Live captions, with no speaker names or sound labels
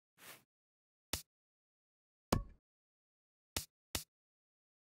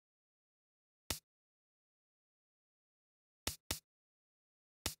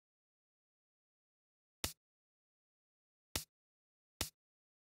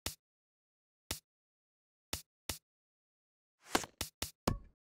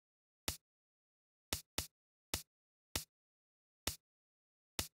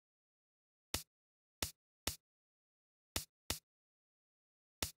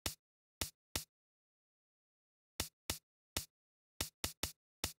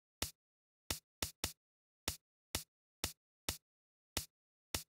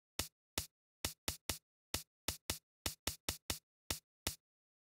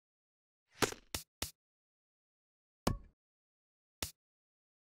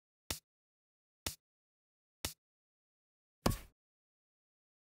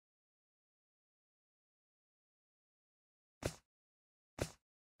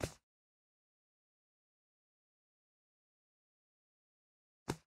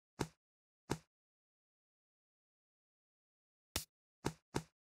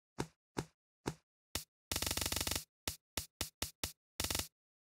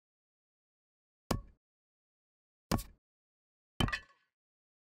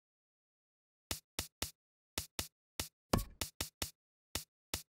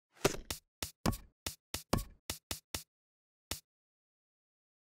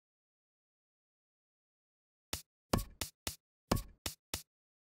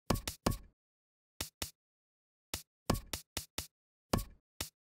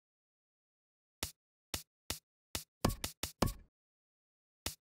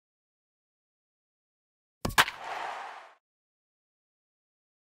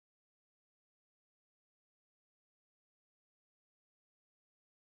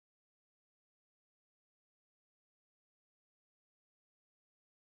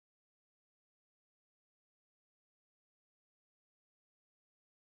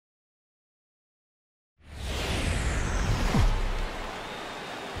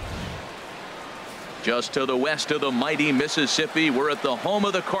Just to the west of the mighty Mississippi, we're at the home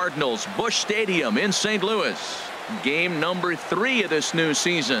of the Cardinals, Busch Stadium in St. Louis. Game number 3 of this new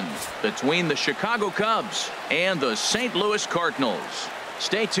season between the Chicago Cubs and the St. Louis Cardinals.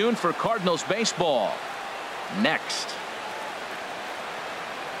 Stay tuned for Cardinals baseball next.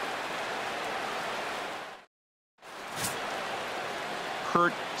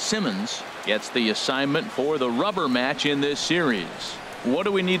 Kurt Simmons gets the assignment for the rubber match in this series. What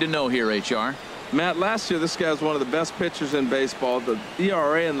do we need to know here, HR? Matt, last year this guy was one of the best pitchers in baseball. The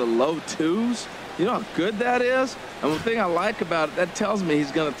ERA in the low 2s. You know how good that is? And the thing I like about it, that tells me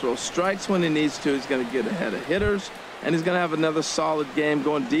he's going to throw strikes when he needs to. He's going to get ahead of hitters. And he's going to have another solid game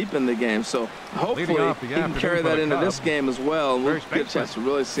going deep in the game. So hopefully he can carry that into this game as well. And we'll get a chance to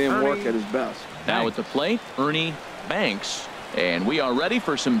really see him work at his best. Now at the plate, Ernie Banks. And we are ready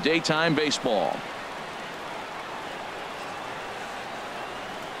for some daytime baseball.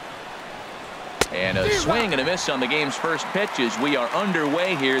 And a swing and a miss on the game's first pitch as we are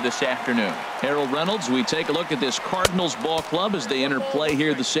underway here this afternoon. Harold Reynolds, we take a look at this Cardinals ball club as they enter play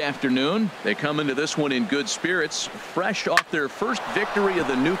here this afternoon. They come into this one in good spirits, fresh off their first victory of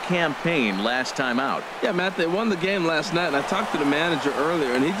the new campaign last time out. Yeah, Matt, they won the game last night, and I talked to the manager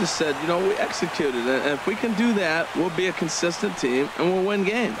earlier, and he just said, you know, we executed it, and if we can do that, we'll be a consistent team, and we'll win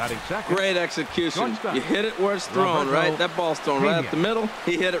games. Great execution. You hit it where it's thrown, right? That ball's thrown right up the middle.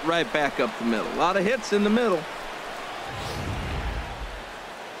 He hit it right back up the middle. A lot of hits in the middle.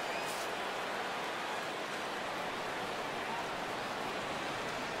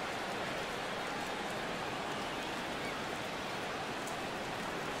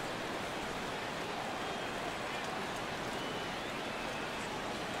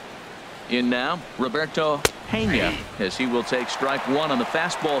 In now, Roberto Pena, as he will take strike 1 on the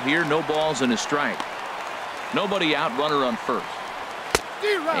fastball here. No balls and a strike. Nobody out, runner on first.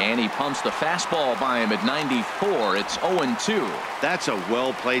 And he pumps the fastball by him at 94. It's 0-2. That's a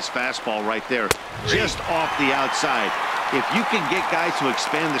well-placed fastball right there, just off the outside. If you can get guys to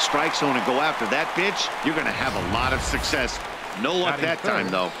expand the strike zone and go after that pitch, you're going to have a lot of success. No luck that time,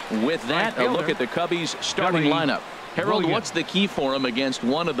 though. With that, a look at the Cubbies' starting lineup. Harold, what's the key for him against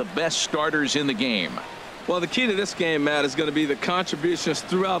one of the best starters in the game? Well, the key to this game, Matt, is going to be the contributions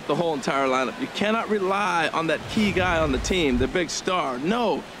throughout the whole entire lineup. You cannot rely on that key guy on the team, the big star.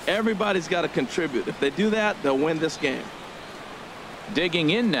 No, everybody's got to contribute. If they do that, they'll win this game.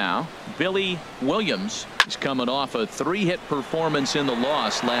 Digging in now, Billy Williams is coming off a 3-hit performance in the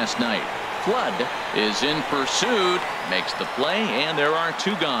loss last night. Flood is in pursuit, makes the play, and there are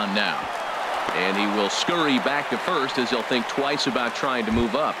 2 gone now. And he will scurry back to first as he'll think twice about trying to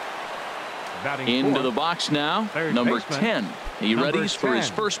move up. Into the box now, number 10. He readies for his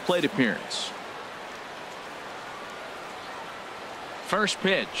first plate appearance. First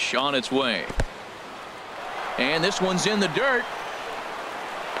pitch on its way. And this one's in the dirt.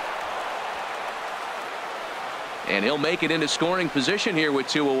 And he'll make it into scoring position here with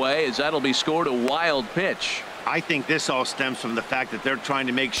 2 away, as that'll be scored a wild pitch. I think this all stems from the fact that they're trying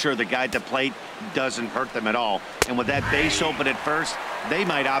to make sure the guy at the plate doesn't hurt them at all. And with that base open at first, they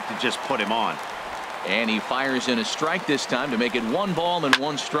might opt to just put him on. And he fires in a strike this time to make it 1 ball and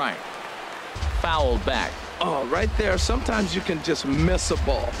 1 strike. Fouled back. Oh, right there. Sometimes you can just miss a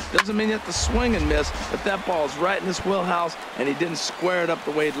ball. Doesn't mean you have to swing and miss, but that ball's right in his wheelhouse, and he didn't square it up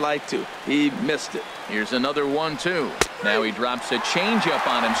the way he'd like to. He missed it. Here's another 1-2. Now he drops a changeup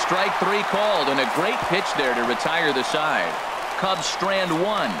on him. Strike 3 called, and a great pitch there to retire the side. Cubs strand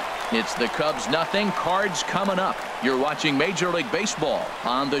 1. It's the Cubs nothing. Cards coming up. You're watching Major League Baseball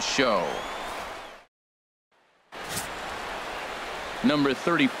on the show. Number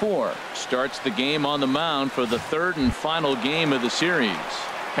 34 starts the game on the mound for the 3rd and final game of the series.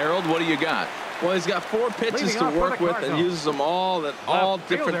 Harold, what do you got? Well, he's got 4 pitches to work with and uses them all at all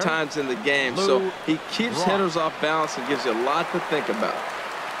different times in the game. So he keeps hitters off balance and gives you a lot to think about.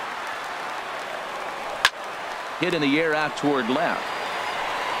 Hit in the air out toward left.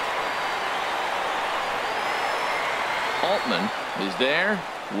 Altman is there.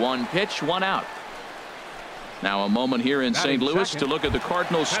 1 pitch, 1 out. Now a moment here in St. Louis to look at the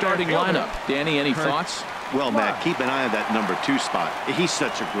Cardinals starting lineup. Danny, any thoughts? Well, Matt, keep an eye on that number 2 spot. He's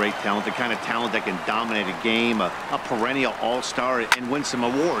such a great talent, the kind of talent that can dominate a game, a perennial all-star, and win some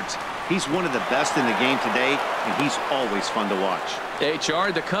awards. He's one of the best in the game today, and he's always fun to watch.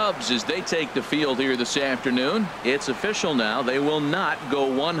 HR, the Cubs, as they take the field here this afternoon. It's official now. They will not go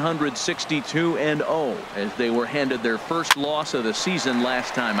 162-0 as they were handed their first loss of the season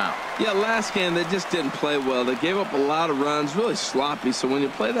last time out. Yeah, last game they just didn't play well. They gave up a lot of runs, really sloppy. So when you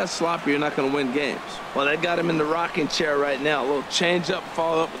play that sloppy, you're not going to win games. Well, they got him in the rocking chair right now. A little changeup,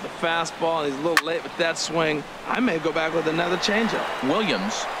 followed up with the fastball, and he's a little late with that swing. I may go back with another changeup.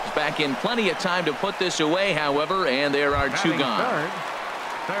 Williams is back in plenty of time to put this away, however, and there are two gone.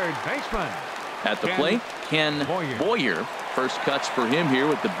 Third baseman. At the plate, Ken Boyer. First cuts for him here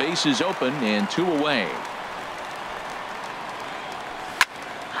with the bases open and 2 away.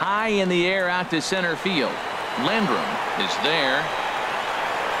 High in the air out to center field. Landrum is there.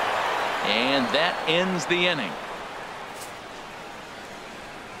 And that ends the inning.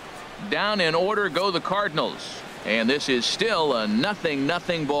 Down in order go the Cardinals. And this is still a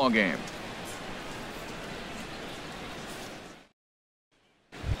 0-0 ball game.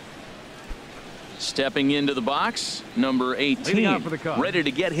 Stepping into the box, number 18, ready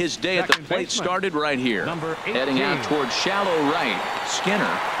to get his day at the plate started right here. Heading out towards shallow right.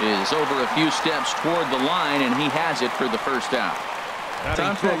 Skinner is over a few steps toward the line, and he has it for the first out.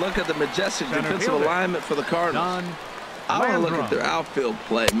 Time for a look at the majestic defensive alignment for the Cardinals. I want to look at their outfield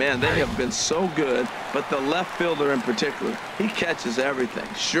play. Man, they have been so good, but the left fielder in particular, he catches everything.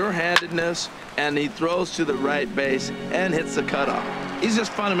 Sure-handedness, and he throws to the right base and hits the cutoff. He's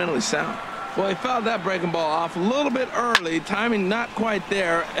just fundamentally sound. Well, he fouled that breaking ball off a little bit early. Timing not quite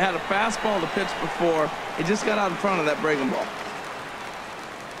there. Had a fastball to pitch before. He just got out in front of that breaking ball.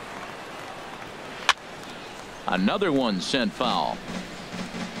 Another one sent foul.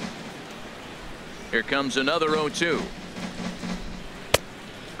 Here comes another 0-2.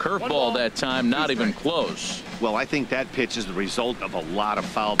 Curveball that time, not even close. Well, I think that pitch is the result of a lot of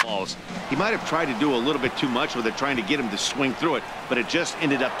foul balls. He might have tried to do a little bit too much with it, trying to get him to swing through it, but it just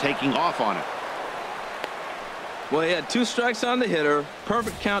ended up taking off on it. Well, he had 2 strikes on the hitter.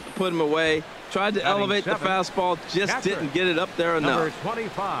 Perfect count to put him away. Tried to elevate the fastball, just didn't get it up there enough. Number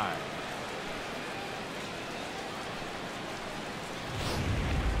 25.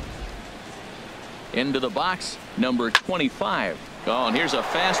 Into the box, number 25. Oh, and here's a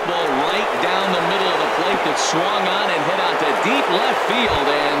fastball right down the middle of the plate that swung on and hit out to deep left field,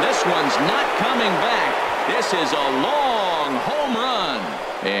 and this one's not coming back. This is a long home run,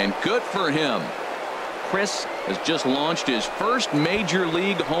 and good for him. Chris has just launched his first major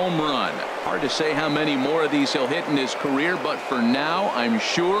league home run. Hard to say how many more of these he'll hit in his career, but for now, I'm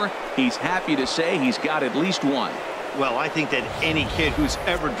sure he's happy to say he's got at least one. Well, I think that any kid who's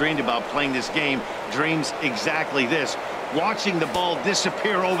ever dreamed about playing this game dreams exactly this. Watching the ball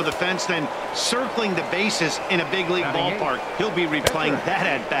disappear over the fence, then circling the bases in a big league ballpark. He'll be replaying that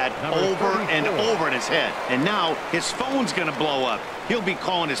at-bat over and over in his head. And now his phone's going to blow up. He'll be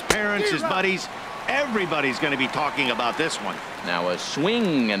calling his parents, his buddies. Everybody's going to be talking about this one. Now a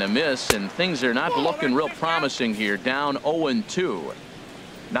swing and a miss, and things are not looking real promising here. Down 0-2.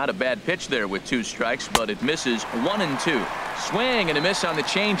 Not a bad pitch there with 2 strikes, but it misses 1-2. Swing and a miss on the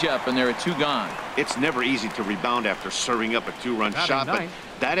changeup, and there are 2 gone. It's never easy to rebound after serving up a 2-run shot, but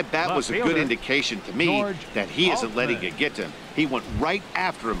that at bat was a good indication to me that he isn't letting it get to him. He went right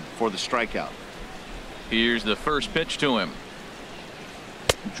after him for the strikeout. Here's the first pitch to him.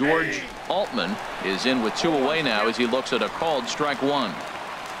 George Altman is in with 2 away now as he looks at a called strike 1.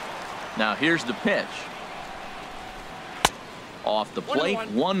 Now here's the pitch. Off the plate,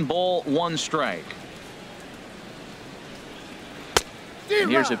 1 ball, 1 strike.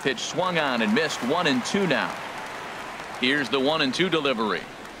 And here's a pitch swung on and missed, 1-2 now. Here's the 1-2 delivery.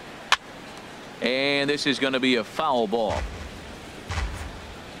 And this is going to be a foul ball.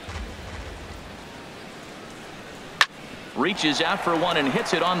 Reaches out for one and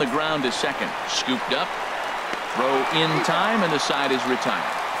hits it on the ground to second. Scooped up. Throw in time, and the side is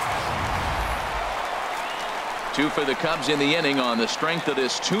retired. 2 for the Cubs in the inning on the strength of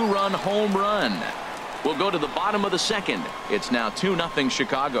this 2-run home run. We'll go to the bottom of the second. It's now 2-0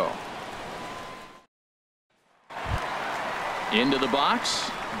 Chicago. Into the box,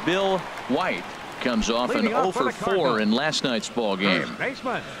 Bill White comes off an 0 for 4 in last night's ball game. First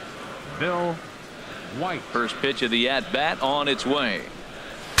baseman, Bill White. First pitch of the at-bat on its way.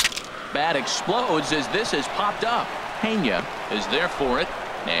 Bat explodes as this has popped up. Pena is there for it,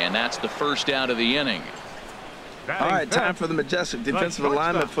 and that's the first out of the inning. All right, time for the majestic defensive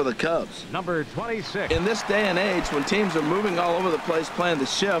alignment for the Cubs. Number 26. In this day and age, when teams are moving all over the place playing the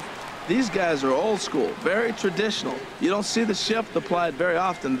shift, these guys are old school, very traditional. You don't see the shift applied very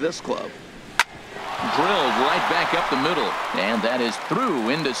often to this club. Drilled right back up the middle, and that is through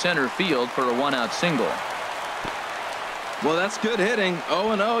into center field for a 1-out single. Well, that's good hitting.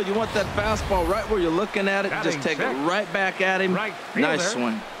 0-0. You want that fastball right where you're looking at it. Just take it right back at him. Right nice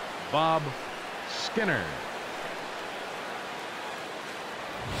swing. Bob Skinner.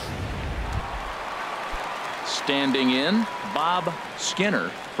 Standing in, Bob Skinner.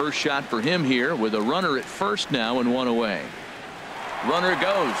 First shot for him here with a runner at first now and 1 away. Runner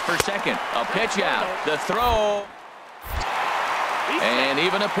goes for second. A pitch out. The throw. And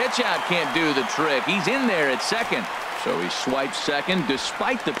even a pitch out can't do the trick. He's in there at second. So he swipes second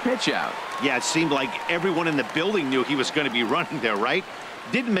despite the pitch out. Yeah, it seemed like everyone in the building knew he was going to be running there, right?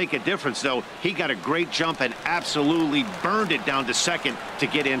 Didn't make a difference, though. He got a great jump and absolutely burned it down to second to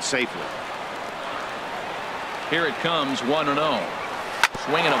get in safely. Here it comes, 1-0.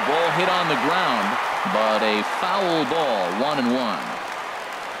 Swinging a ball hit on the ground, but a foul ball, 1-1.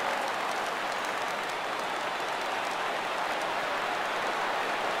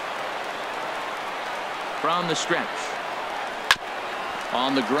 From the stretch.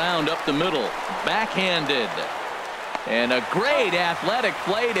 On the ground up the middle. Backhanded. And a great athletic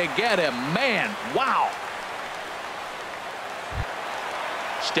play to get him. Man, wow.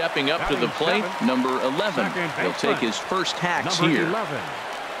 Stepping up to the plate, number 11. He'll take his first hacks here. 11.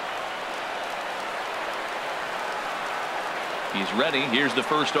 He's ready. Here's the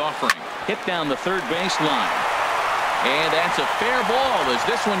first offering. Hit down the third base line. And that's a fair ball as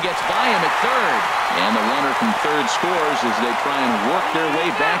this one gets by him at third. And the runner from third scores as they try and work their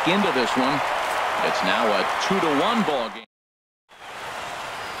way back into this one. It's now a 2-1 ball game.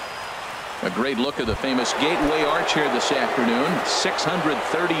 A great look at the famous Gateway Arch here this afternoon.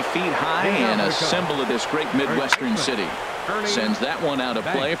 630 feet high and a symbol of this great Midwestern city. Sends that one out of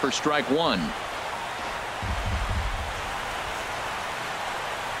play for strike one.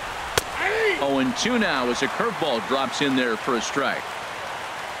 Oh, and 2 now as a curveball drops in there for a strike.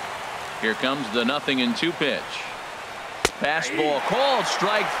 Here comes the 0-2 pitch. Fastball called,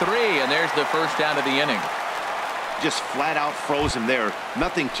 strike 3, and there's the first out of the inning. Just flat out froze him there.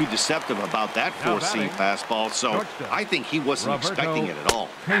 Nothing too deceptive about that four-seam fastball, so I think he wasn't expecting it at all.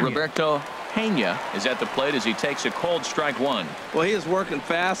 Roberto Pena is at the plate as he takes a cold strike 1. Well, he is working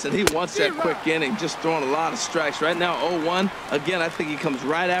fast, and he wants that quick inning, just throwing a lot of strikes. Right now, 0-1. Again, I think he comes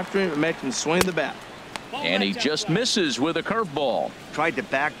right after him and makes him swing the bat. And he just misses with a curveball. Tried to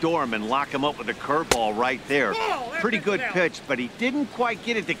backdoor him and lock him up with a curveball right there. Pretty good pitch, but he didn't quite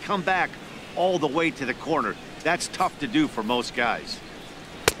get it to come back all the way to the corner. That's tough to do for most guys.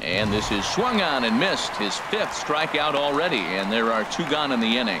 And this is swung on and missed. His 5th strikeout already, and there are 2 gone in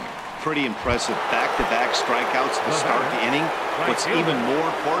the inning. Pretty impressive back-to-back strikeouts to start the inning. What's even more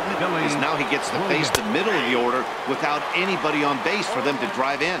important is now he gets to face the middle of the order without anybody on base for them to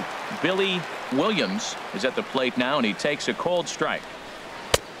drive in. Billy Williams is at the plate now, and he takes a cold strike.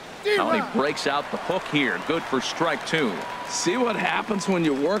 Oh, he breaks out the hook here. Good for strike 2. See what happens when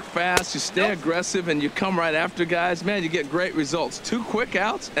you work fast, you stay aggressive, and you come right after guys. Man, you get great results. 2 quick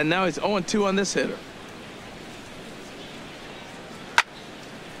outs, and now he's 0-2 on this hitter.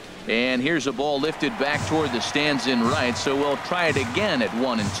 And here's a ball lifted back toward the stands in right, so we'll try it again at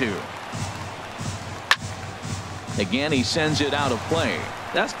 1-2. Again, he sends it out of play.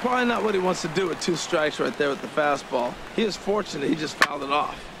 That's probably not what he wants to do with 2 strikes right there with the fastball. He is fortunate he just fouled it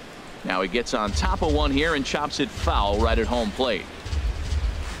off. Now he gets on top of one here and chops it foul right at home plate.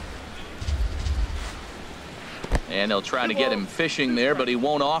 And they'll try to get him fishing there, but he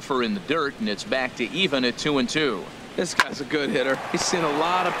won't offer in the dirt, and it's back to even at 2-2. This guy's a good hitter. He's seen a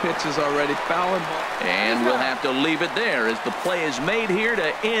lot of pitches already. Fouling ball. And we'll have to leave it there as the play is made here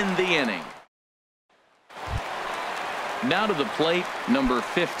to end the inning. Now to the plate, number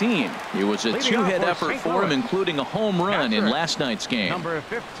 15. It was a 2-hit effort for him, including a home run in last night's game. Number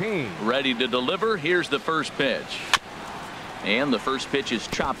 15. Ready to deliver. Here's the first pitch. And the first pitch is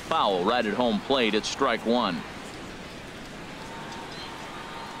chopped foul right at home plate. It's strike 1.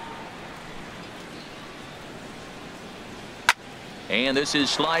 And this is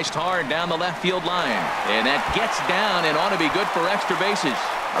sliced hard down the left field line. And that gets down and ought to be good for extra bases.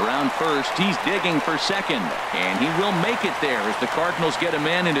 Around first, he's digging for second. And he will make it there as the Cardinals get a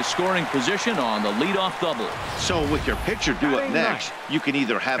man into scoring position on the leadoff double. So with your pitcher due up next, you can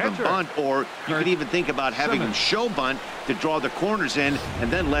either have him bunt, or you can even think about having him show bunt to draw the corners in and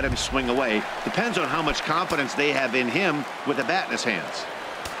then let him swing away. Depends on how much confidence they have in him with the bat in his hands.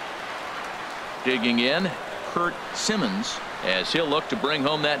 Digging in, Kurt Simmons, as he'll look to bring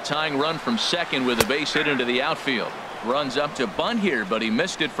home that tying run from second with a base hit into the outfield. Runs up to bunt here, but he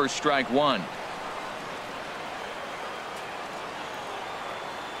missed it for strike 1.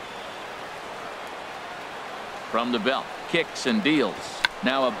 From the belt, kicks and deals.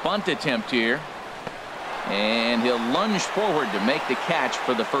 Now a bunt attempt here. And he'll lunge forward to make the catch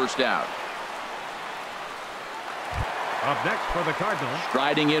for the first out. Up next for the Cardinals.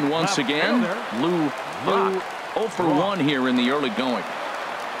 Striding in once again, Lou Brock. 0 for 1 here in the early going.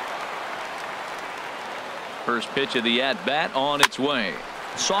 First pitch of the at-bat on its way.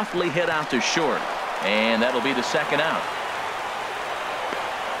 Softly hit out to short. And that'll be the second out.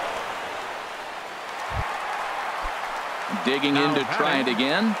 Digging in to try it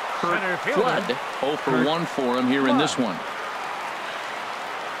again. Flood. 0 for 1 for him here in this one.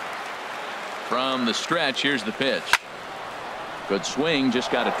 From the stretch, here's the pitch. Good swing,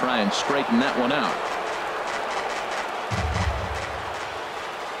 just got to try and straighten that one out.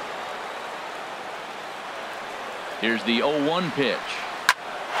 Here's the 0-1 pitch.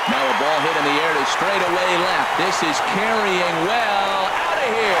 Now a ball hit in the air to straightaway left. This is carrying well out of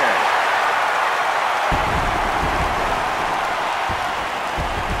here.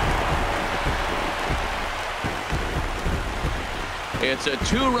 It's a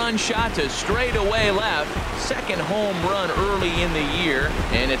 2-run shot to straightaway left. Second home run early in the year,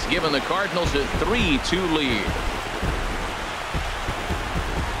 and it's given the Cardinals a 3-2 lead.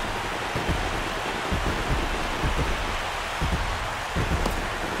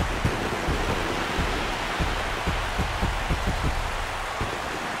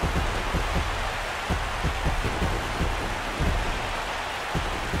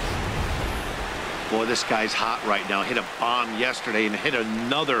 Boy, this guy's hot right now. Hit a bomb yesterday and hit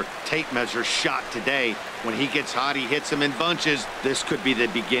another tape measure shot today. When he gets hot, he hits them in bunches. This could be the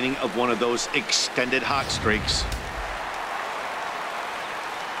beginning of one of those extended hot streaks.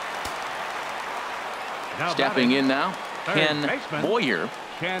 Stepping in now, Ken Boyer.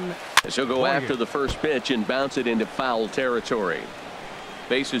 So go after the first pitch and bounce it into foul territory.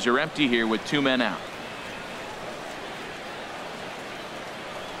 Bases are empty here with 2 men out.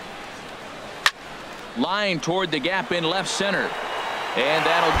 Line toward the gap in left center. And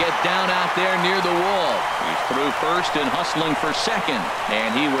that'll get down out there near the wall. He's through first and hustling for second.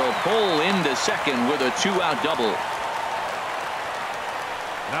 And he will pull into second with a 2-out double.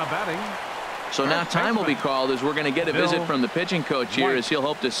 Now batting. So now time will be called as we're going to get a visit from the pitching coach here as he'll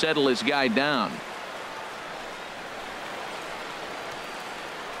hope to settle his guy down.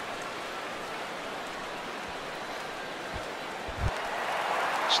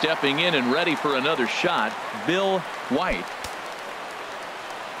 Stepping in and ready for another shot, Bill White.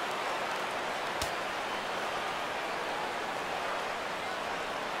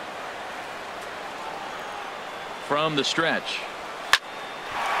 From the stretch.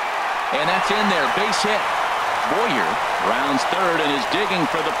 And that's in there, base hit. Boyer rounds third and is digging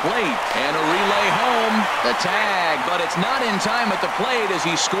for the plate. And a relay home. The tag, but it's not in time at the plate as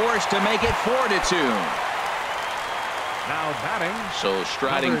he scores to make it 4-2. Now batting. So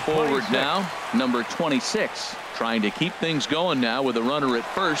striding forward now, number 26. Trying to keep things going now with a runner at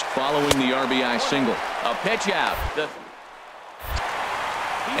first following the RBI single. A pitch out.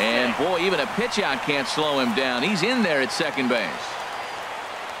 And boy, even a pitch out can't slow him down. He's in there at second base.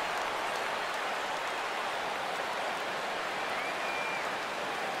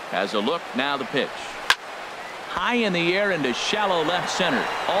 Has a look, now the pitch. High in the air into shallow left center.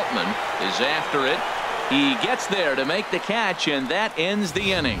 Altman is after it. He gets there to make the catch, and that ends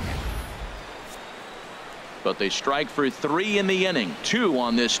the inning. But they strike for 3 in the inning. 2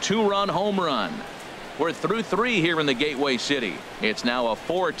 on this 2-run home run. We're through 3 here in the Gateway City. It's now a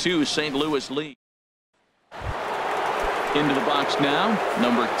 4-2 St. Louis lead. Into the box now,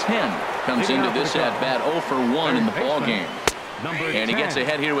 number 10 comes into this at bat 0 for 1 in the ball game. And he gets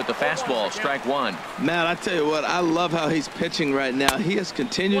ahead here with the fastball, strike 1. Matt, I tell you what, I love how he's pitching right now. He has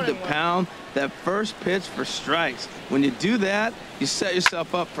continued to pound that first pitch for strikes. When you do that, you set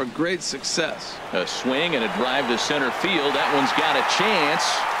yourself up for great success. A swing and a drive to center field. That one's got a chance.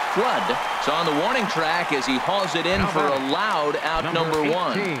 Flood is on the warning track as he hauls it in for a loud out number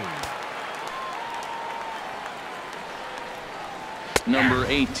 1. Number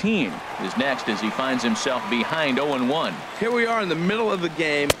 18 is next as he finds himself behind 0-1. Here we are in the middle of the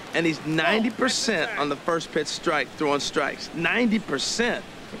game, and he's 90% on the first pitch strike, throwing strikes. 90%.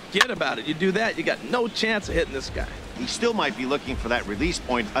 Forget about it. You do that, you got no chance of hitting this guy. He still might be looking for that release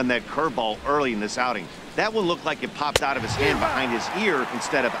point on that curveball early in this outing. That one looked like it popped out of his hand behind his ear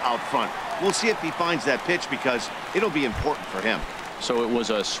instead of out front. We'll see if he finds that pitch because it'll be important for him. So it was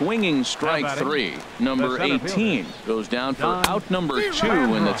a swinging strike 3. Number 18 goes down for out number 2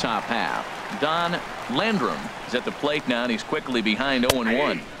 in the top half. Don Landrum is at the plate now, and he's quickly behind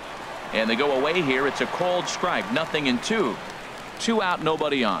 0-1. And they go away here. It's a cold strike, 0-2. 2 out,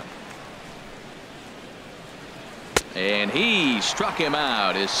 nobody on. And he struck him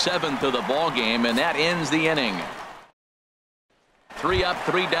out, his 7th of the ball game, and that ends the inning. 3 up,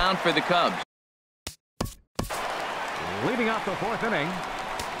 3 down for the Cubs. Leading off the 4th inning,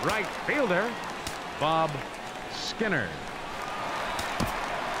 right fielder Bob Skinner.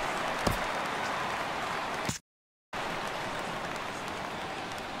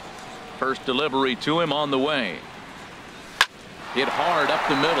 First delivery to him on the way. Hit hard up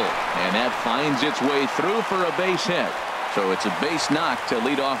the middle, and that finds its way through for a base hit. So it's a base knock to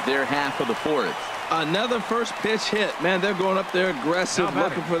lead off their half of the 4th. Another first pitch hit. Man, they're going up there aggressive,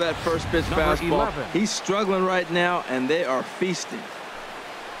 looking for that first pitch fastball. 11. He's struggling right now, and they are feasting.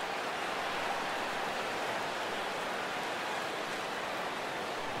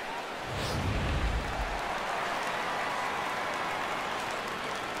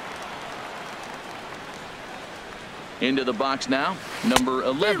 Into the box now, number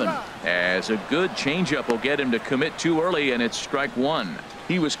 11. As a good changeup will get him to commit too early, and it's strike 1.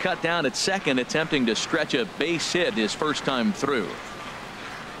 He was cut down at second, attempting to stretch a base hit his first time through.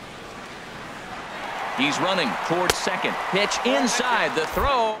 He's running towards second. Pitch inside. The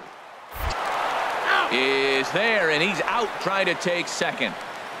throw is there, and he's out trying to take second.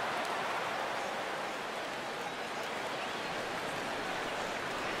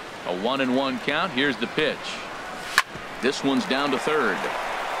 A 1-1 count. Here's the pitch. This one's down to third.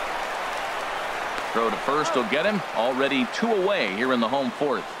 Throw to first will get him. Already 2 away here in the home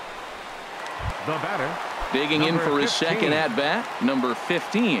 4th. The batter, digging in for his 15. second at-bat, number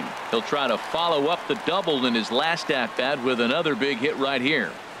 15. He'll try to follow up the double in his last at-bat with another big hit right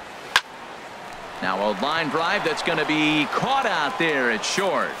here. Now a line drive that's going to be caught out there at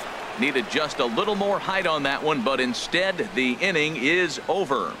short. Needed just a little more height on that one, but instead the inning is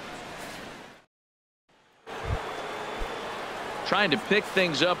over. Trying to pick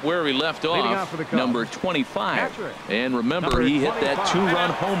things up where he left off, number 25. And remember, he hit that 2-run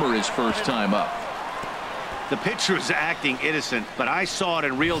homer his first time up. The pitcher is acting innocent, but I saw it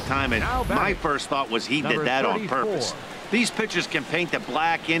in real time, and my first thought was he did that on purpose. These pitchers can paint the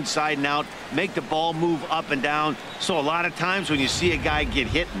black inside and out, make the ball move up and down. So a lot of times when you see a guy get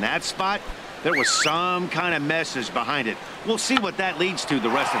hit in that spot, there was some kind of message behind it. We'll see what that leads to the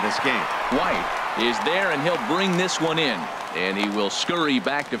rest of this game. White is there, and he'll bring this one in. And he will scurry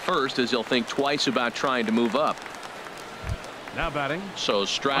back to first as he'll think twice about trying to move up. Now batting. So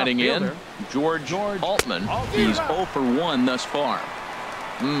striding in, George Altman. He's 0 for 1 thus far.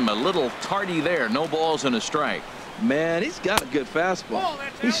 A little tardy there. No balls and a strike. Man, he's got a good fastball.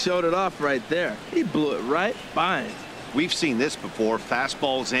 He showed it off right there. He blew it right by him. We've seen this before.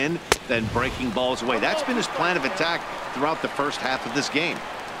 Fastballs in, then breaking balls away. That's been his plan of attack throughout the first half of this game.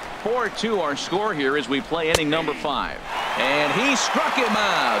 4-2 our score here as we play inning number 5. And he struck him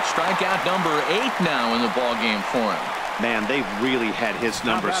out. Strikeout number 8 now in the ball game for him. Man, they've really had his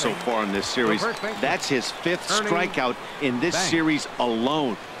number so far in this series. That's his 5th strikeout in this series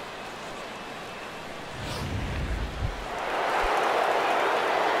alone.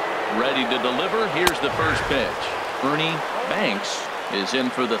 Ready to deliver. Here's the first pitch. Ernie Banks is in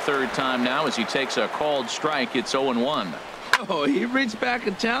for the 3rd time now as he takes a called strike. It's 0-1. Oh, he reached back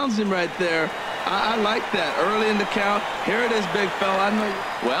and challenged him right there. I like that. Early in the count. Here it is, big fella. I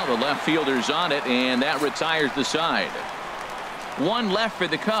know. Well, the left fielder's on it, and that retires the side. 1 left for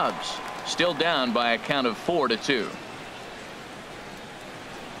the Cubs. Still down by a count of 4-2.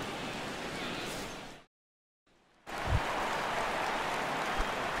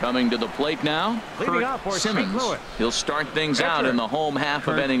 Coming to the plate now, Kurt Simmons. He'll start things out in the home half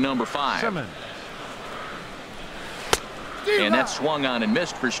of inning number 5. Simmons. And that swung on and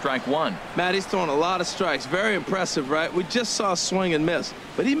missed for strike 1. Matt, he's throwing a lot of strikes. Very impressive, right? We just saw swing and miss.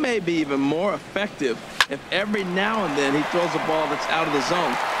 But he may be even more effective if every now and then he throws a ball that's out of the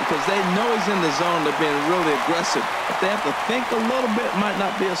zone. Because they know he's in the zone. They're being really aggressive. If they have to think a little bit, it might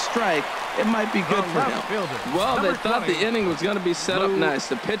not be a strike. It might be good for him. Well, they thought the inning was going to be set up nice.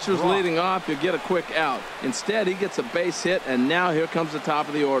 The pitcher's leading off. You'll get a quick out. Instead, he gets a base hit, and now here comes the top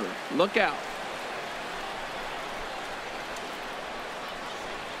of the order. Look out.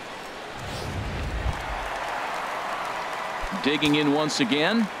 Digging in once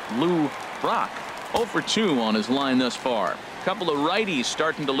again, Lou Brock. 0 for 2 on his line thus far. Couple of righties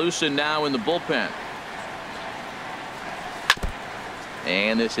starting to loosen now in the bullpen.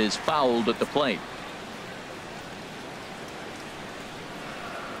 And this is fouled at the plate.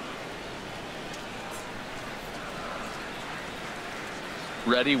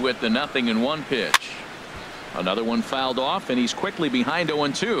 Ready with the 0-1 pitch. Another one fouled off, and he's quickly behind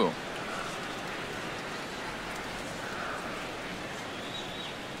 0-2.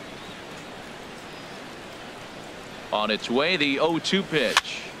 On its way, the 0-2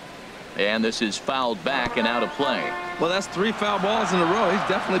 pitch. And this is fouled back and out of play. Well, that's 3 foul balls in a row. He's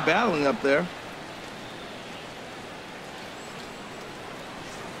definitely battling up there.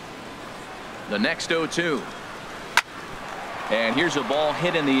 The next 0-2. And here's a ball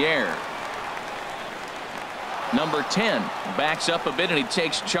hit in the air. Number 10 backs up a bit and he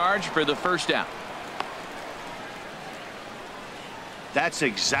takes charge for the first out. That's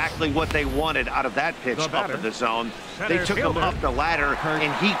exactly what they wanted out of that pitch up in the zone. They took him up the ladder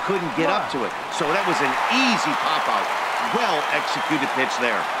and he couldn't get up to it. So that was an easy pop out. Well executed pitch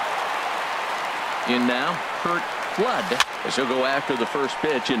there. In now, Kurt Flood, as he'll go after the first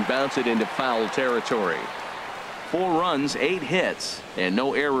pitch and bounce it into foul territory. 4 runs, 8 hits, and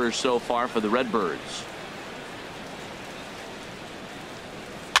no errors so far for the Redbirds.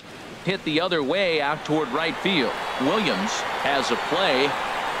 Hit the other way out toward right field. Williams has a play,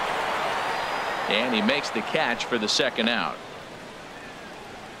 and he makes the catch for the second out.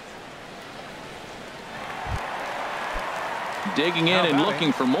 Digging in and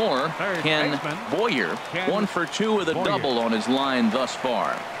looking for more, Ken Boyer, 1 for 2 with a double on his line thus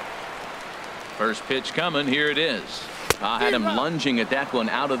far. First pitch coming. Here it is. Had him lunging at that one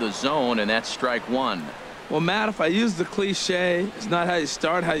out of the zone, and that's strike 1. Well, Matt, if I use the cliche, it's not how you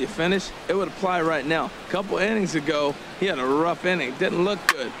start, how you finish, it would apply right now. A couple innings ago, he had a rough inning. Didn't look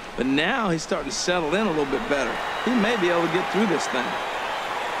good. But now he's starting to settle in a little bit better. He may be able to get through this thing.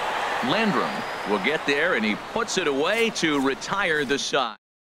 Landrum will get there, and he puts it away to retire the side.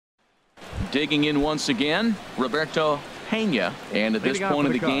 Digging in once again, Roberto Pena. And at this point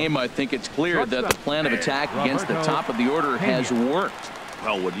of the game, I think it's clear that the plan of attack against the top of the order has worked.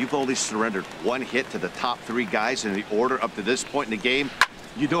 Well, when you've only surrendered 1 hit to the top 3 guys in the order up to this point in the game,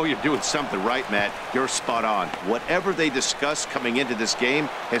 you know you're doing something right, Matt. You're spot on. Whatever they discussed coming into this game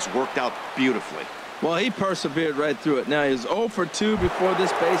has worked out beautifully. Well, he persevered right through it. Now he's 0 for 2 before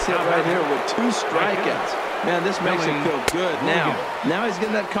this base hit right here with 2 strikeouts. Man, this makes him feel good. Now he's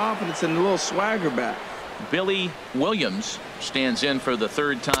getting that confidence and a little swagger back. Billy Williams stands in for the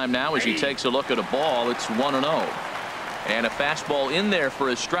 3rd time now as he takes a look at a ball. It's 1-0. And a fastball in there for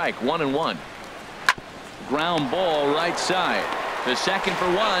a strike. 1-1. Ground ball right side. The second for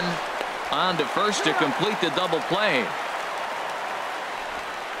 1. On to first to complete the double play.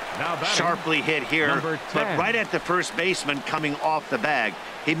 Sharply hit here, but right at the first baseman coming off the bag.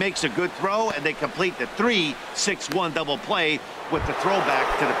 He makes a good throw, and they complete the 3-6-1 double play with the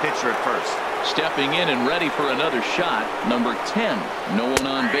throwback to the pitcher at first. Stepping in and ready for another shot. Number 10. No one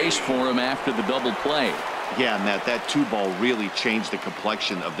on base for him after the double play. Yeah, Matt, that 2-ball really changed the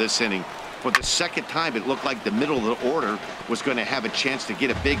complexion of this inning. For the second time, it looked like the middle of the order was going to have a chance to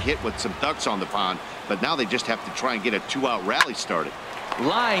get a big hit with some ducks on the pond, but now they just have to try and get a 2-out rally started.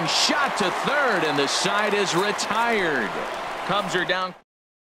 Line shot to third, and the side is retired. Cubs are down.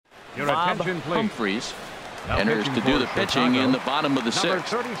 Bob Humphreys enters to do the pitching in the bottom of the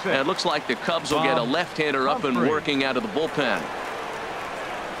 6th. And it looks like the Cubs will get a left-hander up and working out of the bullpen.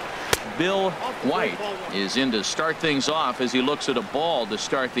 Bill White is in to start things off as he looks at a ball to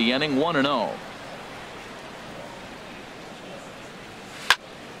start the inning. 1-0.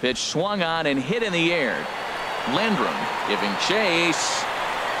 Pitch swung on and hit in the air. Landrum giving chase.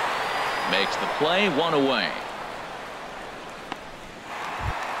 Makes the play. 1 away.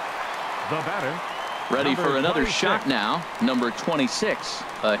 The batter. Ready for another shot now. Number 26.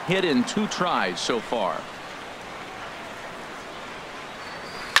 A hit in 2 tries so far.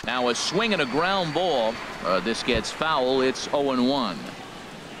 Now a swing and a ground ball. This gets foul. It's 0-1.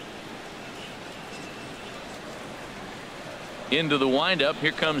 Into the windup.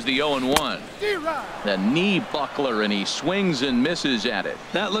 Here comes the 0-1. The knee buckler, and he swings and misses at it.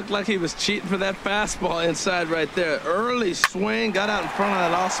 That looked like he was cheating for that fastball inside right there. Early swing, got out in front of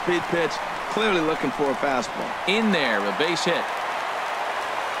that off-speed pitch. Clearly looking for a fastball. In there, a base hit.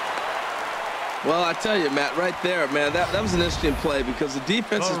 Well, I tell you, Matt, right there, man, that was an interesting play because the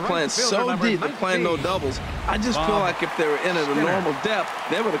defense is playing so deep, they're playing no doubles. I just feel like if they were in at a normal depth,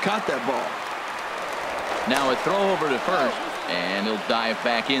 they would have caught that ball. Now a throw over to first, and he'll dive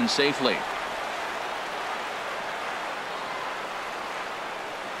back in safely.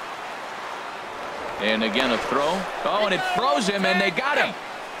 And again a throw. Oh, and it froze him, and they got him.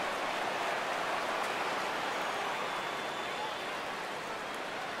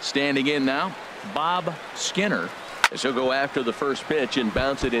 Standing in now, Bob Skinner, as he'll go after the first pitch and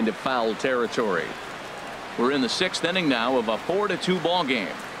bounce it into foul territory. We're in the 6th inning now of a 4-2 ball game.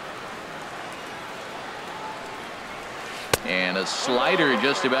 And a slider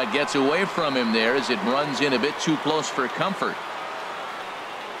just about gets away from him there as it runs in a bit too close for comfort.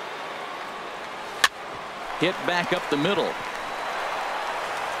 Hit back up the middle.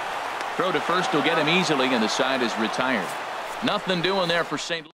 Throw to first will get him easily, and the side is retired. Nothing doing there for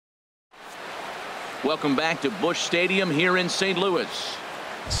St. Louis. Welcome back to Busch Stadium here in St. Louis.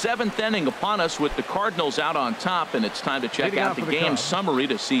 7th inning upon us with the Cardinals out on top, and it's time to check out the game summary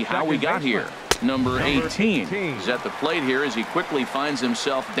to see how we got here. Number 18 is at the plate here as he quickly finds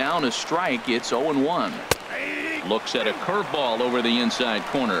himself down a strike. It's 0-1. Looks at a curveball over the inside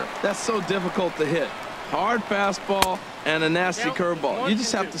corner. That's so difficult to hit. Hard fastball and a nasty curveball. You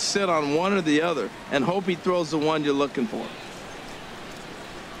just have to sit on one or the other and hope he throws the one you're looking for.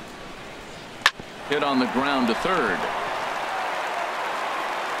 Hit on the ground to third.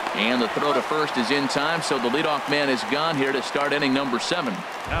 And the throw to first is in time, so the leadoff man is gone here to start inning number 7.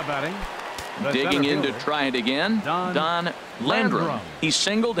 Now batting. Digging in to try it again, Don Landrum. He's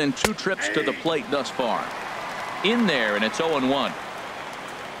singled in 2 trips to the plate thus far. In there, and it's 0-1.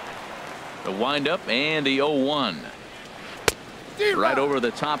 The windup and the 0-1. Right over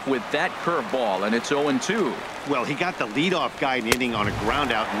the top with that curveball, and it's 0-2. Well, he got the leadoff guy in the inning on a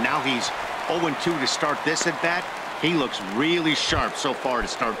ground out, and now he's 0-2 to start this at bat. He looks really sharp so far to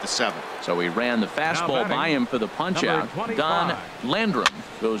start the 7th. So he ran the fastball by him for the punch out. Don Landrum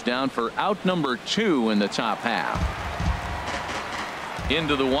goes down for out number 2 in the top half.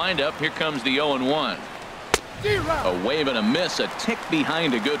 Into the windup. Here comes the 0-1. A wave and a miss, a tick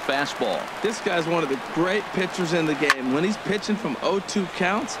behind a good fastball. This guy's one of the great pitchers in the game. When he's pitching from 0-2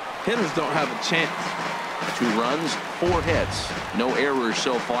 counts, hitters don't have a chance. 2 runs, 4 hits. No errors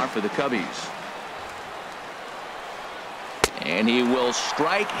so far for the Cubbies. And he will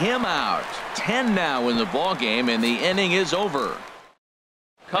strike him out. 10 now in the ball game, and the inning is over.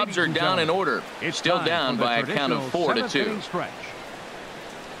 Cubs are down in order. It's still down by a count of 4-2.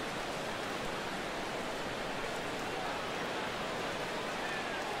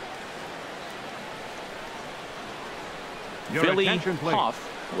 Billy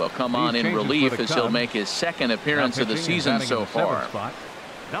Hoff will come on in relief as he'll make his 2nd appearance of the season so far.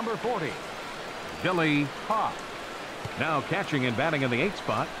 Number 40, Billy Hoff. Now catching and batting in the 8th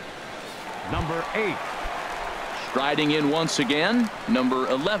spot, number 8. Striding in once again, number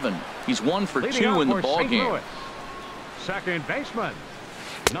 11. He's 1 for 2 in the ball game. Second baseman,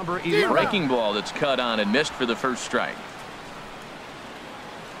 number 11. Breaking ball that's cut on and missed for the first strike.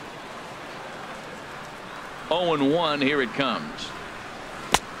 0-1. Here it comes.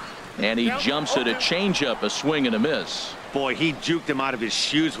 And he jumps at a changeup, a swing and a miss. Boy, he juked him out of his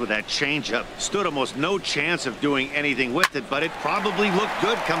shoes with that changeup. Stood almost no chance of doing anything with it, but it probably looked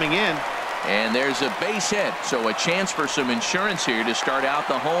good coming in. And there's a base hit, so a chance for some insurance here to start out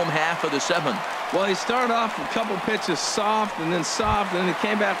the home half of the 7th. Well, he started off a couple pitches soft, and then he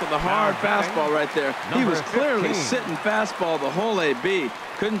came back with a hard fastball right there. He was clearly sitting fastball the whole AB.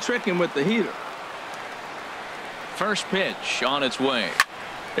 Couldn't trick him with the heater. First pitch on its way.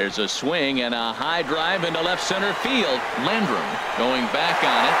 There's a swing and a high drive into left center field. Landrum going back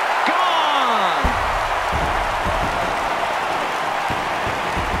on it. Gone!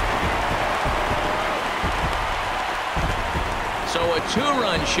 So a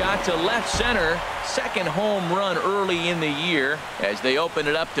 2-run shot to left center. 2nd home run early in the year as they open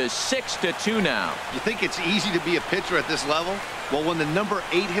it up to 6-2 now. You think it's easy to be a pitcher at this level? Well, when the number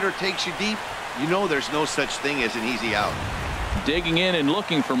 8 hitter takes you deep, you know there's no such thing as an easy out. Digging in and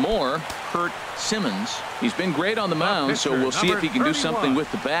looking for more, Kurt Simmons. He's been great on the mound, so we'll see if he can do something with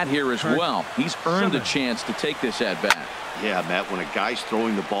the bat here as well. He's earned the chance to take this at bat. Yeah, Matt, when a guy's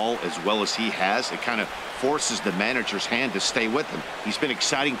throwing the ball as well as he has, it kind of forces the manager's hand to stay with him. He's been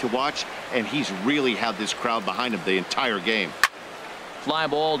exciting to watch, and he's really had this crowd behind him the entire game. Fly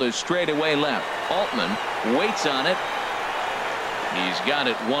ball to straightaway left. Altman waits on it. He's got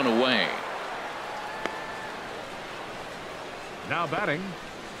it 1 away. Now batting,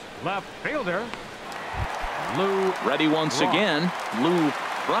 left fielder, Lou. Ready once again, Lou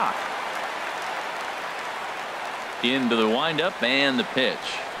Brock. Into the windup and the pitch.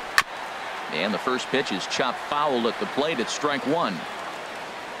 And the first pitch is chopped foul at the plate. It's strike 1.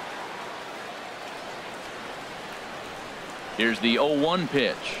 Here's the 0-1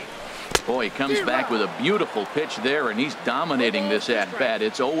 pitch. Boy, he comes back with a beautiful pitch there, and he's dominating this at bat.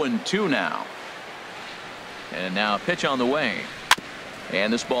 It's 0-2 now. And now a pitch on the way.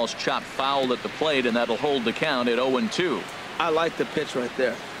 And this ball's chopped foul at the plate, and that'll hold the count at 0-2. I like the pitch right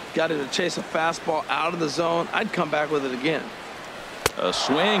there. Got it to chase a fastball out of the zone. I'd come back with it again. A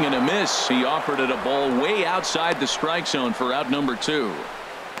swing and a miss. He offered it a ball way outside the strike zone for out number 2.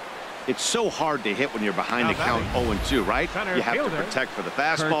 It's so hard to hit when you're behind the count 0-2, right? You have to protect for the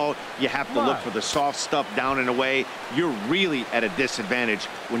fastball. You have to look for the soft stuff down and away. You're really at a disadvantage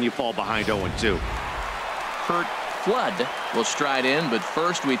when you fall behind 0-2. Kurt Flood will stride in, but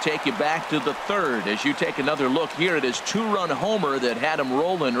first we take you back to the third as you take another look here at his two-run homer that had him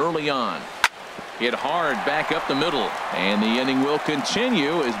rolling early on. Hit hard back up the middle, and the inning will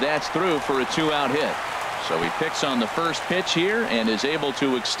continue as that's through for a two-out hit. So he picks on the first pitch here and is able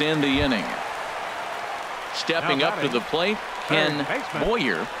to extend the inning. Stepping up to the plate, Ken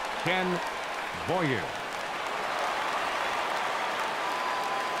Boyer. Ken Boyer.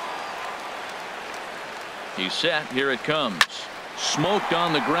 He's set. Here it comes. Smoked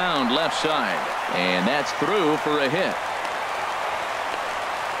on the ground left side, and that's through for a hit.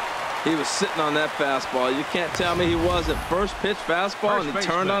 He was sitting on that fastball. You can't tell me he wasn't. First pitch fastball, and he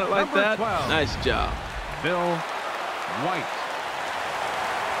turned on it like that. 12. Nice job. Bill White.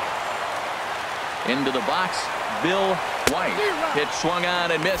 Into the box, Bill White. Pitch swung on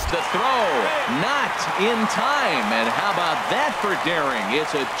and missed the throw. Not in time. And how about that for daring?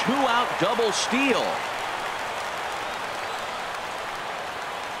 It's a two-out double steal.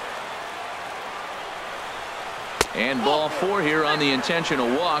 And ball four here on the intentional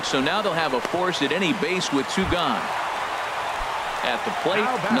walk. So now they'll have a force at any base with two gone. At the plate,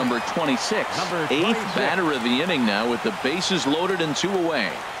 number 26. Eighth batter of the inning now with the bases loaded and two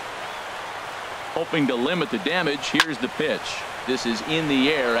away. Hoping to limit the damage. Here's the pitch. This is in the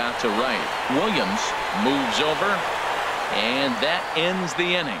air out to right. Williams moves over, and that ends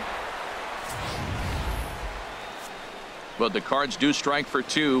the inning. But the Cards do strike for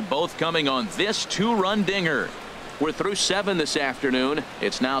two, both coming on this two-run dinger. We're through 7 this afternoon.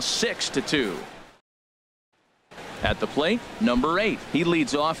 It's now 6-2. At the plate, number 8. He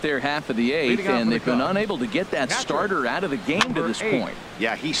leads off their half of the 8th, and they've been unable to get that starter out of the game to this point.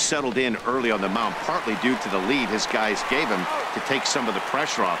 Yeah, he settled in early on the mound, partly due to the lead his guys gave him to take some of the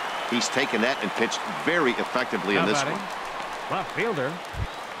pressure off. He's taken that and pitched very effectively in this one. Left fielder,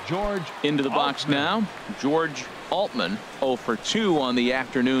 George into the box now. George Altman, 0 for 2 on the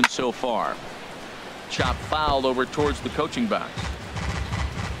afternoon so far. Chop foul over towards the coaching box.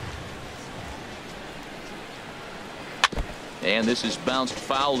 And this is bounced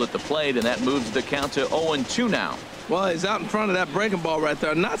foul at the plate, and that moves the count to 0-2 now. Well, he's out in front of that breaking ball right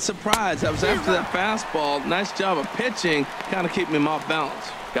there. Not surprised. That was after that fastball. Nice job of pitching, kind of keeping him off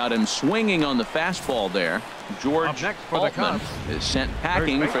balance. Got him swinging on the fastball there. George Altman is sent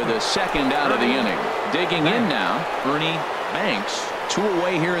packing for the second out of the inning. Digging in now, Ernie Banks. 2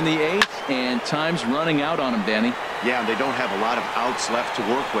 away here in the 8th, and time's running out on him, Danny. Yeah, and they don't have a lot of outs left to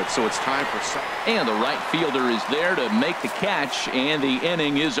work with, so it's time for some. And the right fielder is there to make the catch, and the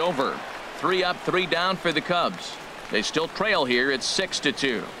inning is over. 3 up, 3 down for the Cubs. They still trail here. It's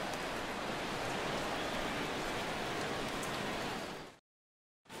 6-2.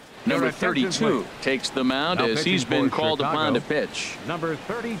 Number 32 takes the mound as he's been called upon to pitch. Number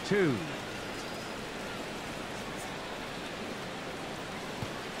 32.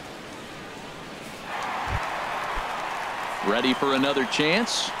 Ready for another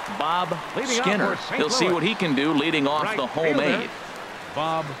chance. Bob Skinner. He'll see what he can do leading off the home 8.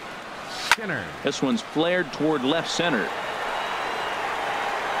 Bob Skinner. This one's flared toward left center.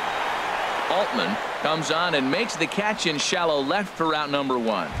 Altman comes on and makes the catch in shallow left for out number 1.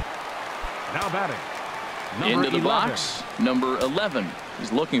 Now batting. Into the box, number 11.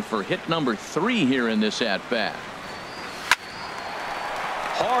 He's looking for hit number 3 here in this at-bat.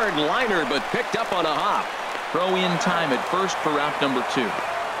 Hard liner, but picked up on a hop. Throw in time at first for out number 2.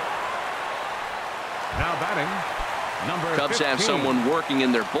 Now batting, number Cubs 15. have someone working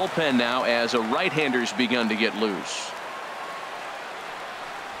in their bullpen now as a right-hander's begun to get loose.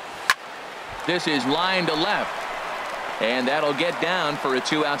 This is line to left, and that'll get down for a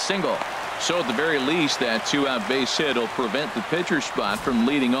 2-out single. So at the very least, that 2-out base hit will prevent the pitcher spot from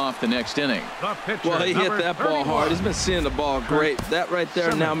leading off the next inning. Well, he hit that ball hard. He's been seeing the ball great. That right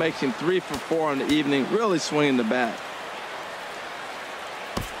there now makes him 3 for 4 on the evening. Really swinging the bat.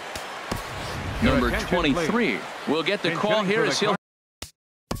 Number 23 will get the call here as he'll.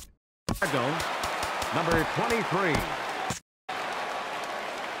 Number 23.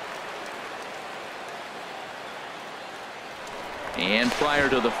 And prior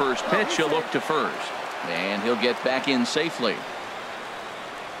to the first pitch, he'll look to first. And he'll get back in safely.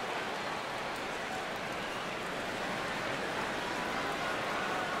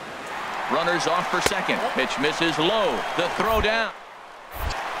 Runners off for second. Pitch misses low. The throw down.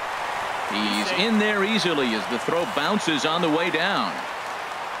 He's in there easily as the throw bounces on the way down.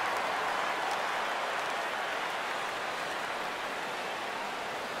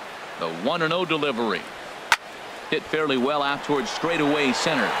 The 1-0 delivery. Hit fairly well out towards straightaway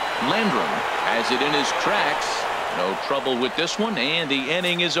center. Landrum has it in his tracks. No trouble with this one, and the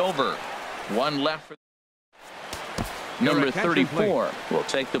inning is over. 1 left. Number 34 will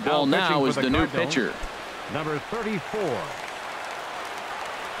take the ball now as the new pitcher. Number 34.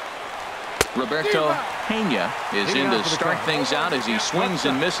 Roberto Pena is in to start things out as he swings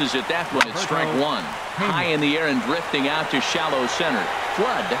and misses at that one. It's strike one. High in the air and drifting out to shallow center.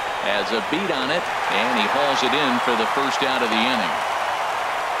 Flood has a beat on it, and he hauls it in for the first out of the inning.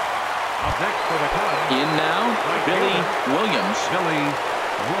 Up next for the Cubs. In now, Billy Williams. Billy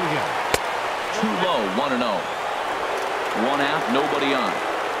Williams. Too low, 1-0. One out, nobody on.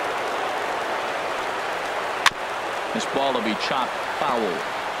 This ball will be chopped foul.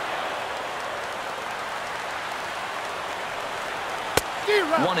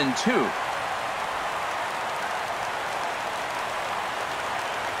 1-2.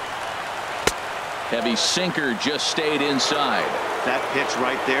 Heavy sinker just stayed inside. That pitch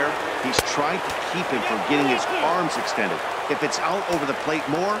right there, he's trying to keep him from getting his arms extended. If it's out over the plate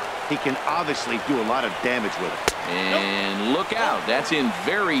more, he can obviously do a lot of damage with it. And look out, that's in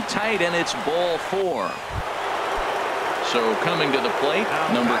very tight, and it's ball 4. So coming to the plate,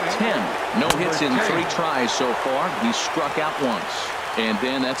 number 10. No hits in 3 tries so far. He's struck out once. And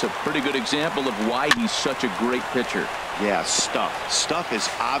then that's a pretty good example of why he's such a great pitcher. Yeah, stuff. Stuff is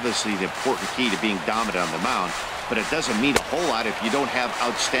obviously the important key to being dominant on the mound, but it doesn't mean a whole lot if you don't have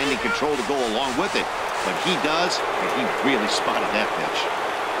outstanding control to go along with it. But he does, and he really spotted that pitch.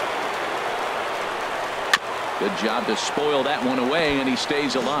 Good job to spoil that one away, and he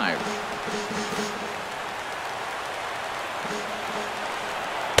stays alive.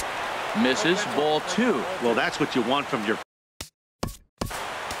 Misses, ball 2. Well, that's what you want from your...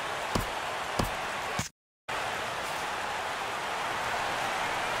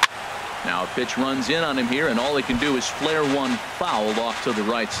 Now a pitch runs in on him here, and all he can do is flare one foul off to the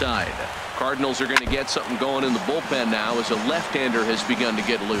right side. Cardinals are going to get something going in the bullpen now as a left-hander has begun to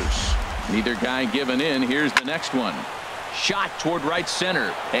get loose. Neither guy giving in. Here's the next one. Shot toward right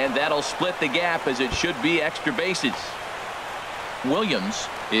center, and that'll split the gap as it should be extra bases. Williams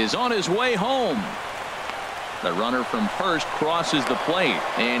is on his way home. The runner from first crosses the plate,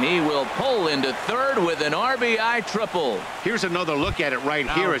 and he will pull into third with an RBI triple. Here's another look at it right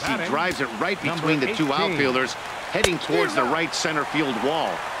here as he drives it right between the two outfielders, heading towards the right center field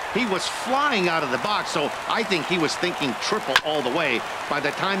wall. He was flying out of the box, so I think he was thinking triple all the way. By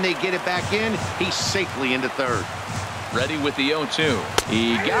the time they get it back in, he's safely into third. Ready with the 0-2.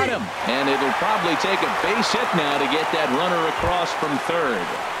 He got him, and it'll probably take a base hit now to get that runner across from third.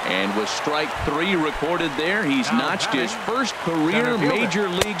 And with strike 3 recorded there, he's notched his first career major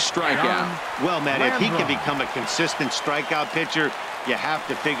league strikeout. Well, Matt, if he can become a consistent strikeout pitcher, you have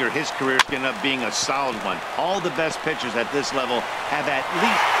to figure his career is going to end up being a solid one. All the best pitchers at this level have at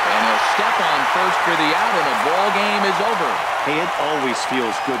least... And he'll step on first for the out, and the ball game is over. Hey, it always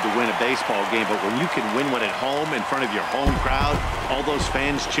feels good to win a baseball game, but when you can win one at home in front of your home crowd, all those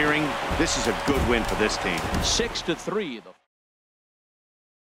fans cheering, this is a good win for this team. 6-3.